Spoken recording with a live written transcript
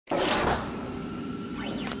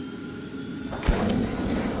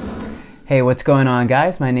Hey, what's going on,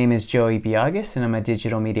 guys? My name is Biagas and I'm a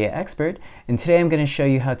digital media expert, and today I'm going to show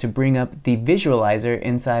you how to bring up the visualizer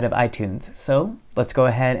inside of iTunes. So let's go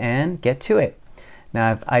ahead and get to it. Now I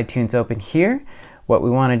have iTunes open here. What we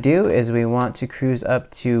want to do is we want to cruise up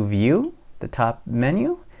to View, the top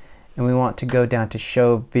menu, and we want to go down to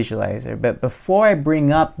Show Visualizer. But before I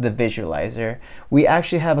bring up the visualizer, we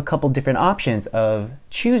actually have a couple different options of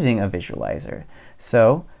choosing a visualizer.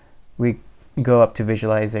 So we go up to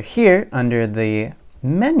Visualizer here. Under the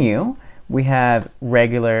menu, we have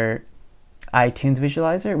regular iTunes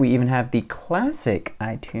visualizer. We even have the classic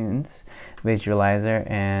iTunes visualizer,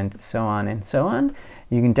 and so on and so on.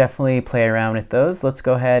 You can definitely play around with those. Let's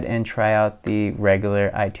go ahead and try out the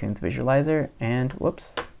regular iTunes visualizer, and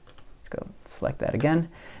whoops, let's go select that again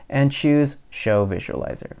and choose Show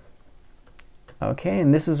Visualizer. Okay,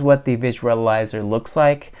 and this is what the visualizer looks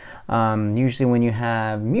like. Usually when you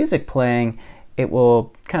have music playing, it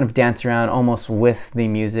will kind of dance around almost with the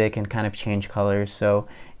music and kind of change colors, so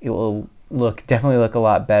it will definitely look a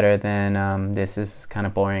lot better than this. Is kind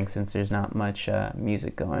of boring since there's not much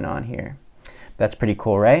music going on here. That's pretty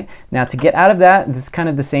cool, right? Now to get out of that, this is kind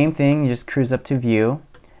of the same thing. You just cruise up to View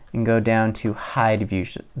and go down to Hide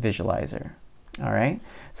Visualizer. All right,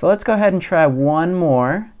 so let's go ahead and try one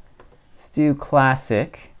more. Let's do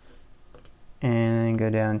Classic and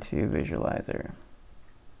go down to Visualizer.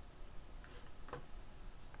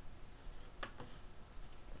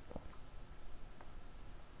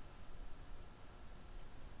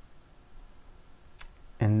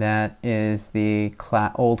 And that is the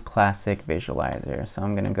old classic visualizer. So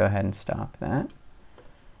I'm going to go ahead and stop that.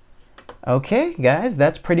 Okay, guys,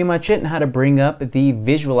 that's pretty much it on how to bring up the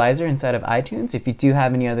visualizer inside of iTunes. If you do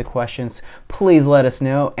have any other questions, please let us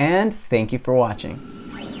know, and thank you for watching.